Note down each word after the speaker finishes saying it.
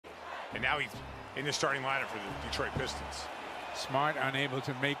And now he's in the starting lineup for the Detroit Pistons. Smart unable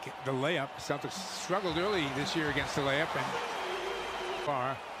to make the layup. Celtics struggled early this year against the layup, and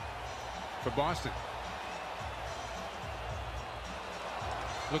far for Boston.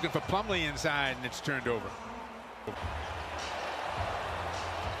 Looking for Plumlee inside, and it's turned over.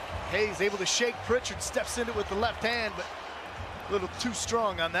 Hayes able to shake Pritchard, steps into it with the left hand, but a little too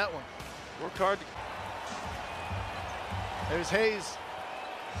strong on that one. Work hard. There's Hayes.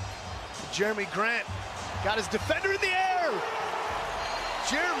 Jeremy Grant got his defender in the air.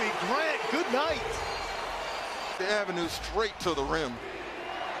 Jeremy Grant, good night. The avenue straight to the rim.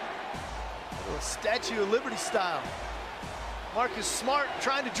 A Statue of Liberty style. Marcus Smart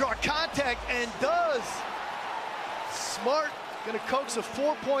trying to draw contact and does. Smart going to coax a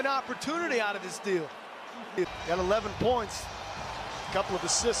 4-point opportunity out of this deal. Got 11 points, a couple of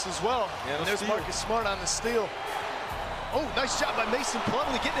assists as well. And there's Marcus Smart on the steal. Oh, nice job by Mason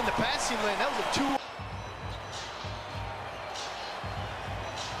Plumlee getting in the passing lane. That was a 2.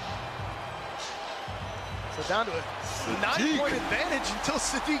 So down to a 9-point advantage until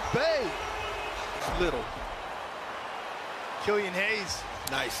Sadiq Bey. Little. Killian Hayes.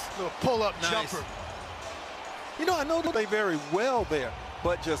 Nice. Little pull-up jumper. You know, I know they very well there,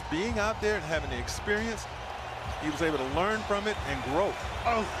 but just being out there and having the experience, he was able to learn from it and grow.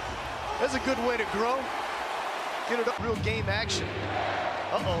 Oh, that's a good way to grow. Get it up, real game action.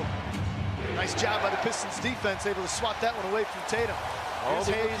 Uh-oh. Nice job by the Pistons defense, able to swat that one away from Tatum. All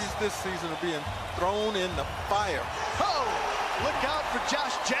the rookies this season are being thrown in the fire. Oh, look out for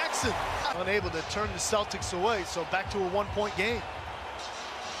Josh Jackson. Unable to turn the Celtics away, so back to a 1-point game.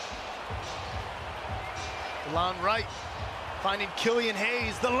 Delon Wright finding Killian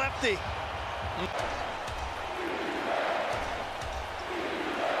Hayes, the lefty.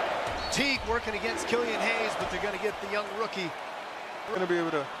 Teague working against Killian Hayes, but they're going to get the young rookie. We're going to be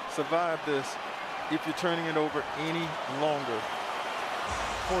able to survive this if you're turning it over any longer.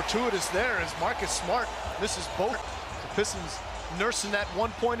 Fortuitous there as Marcus Smart misses both. The Pistons nursing that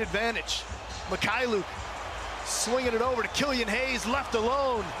 1-point advantage. Mikhailuk swinging it over to Killian Hayes, left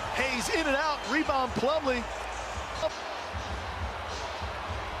alone. Hayes in and out, rebound Plumlee.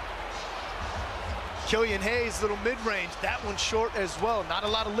 Killian Hayes, little mid-range. That one short as well. Not a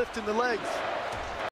lot of lift in the legs.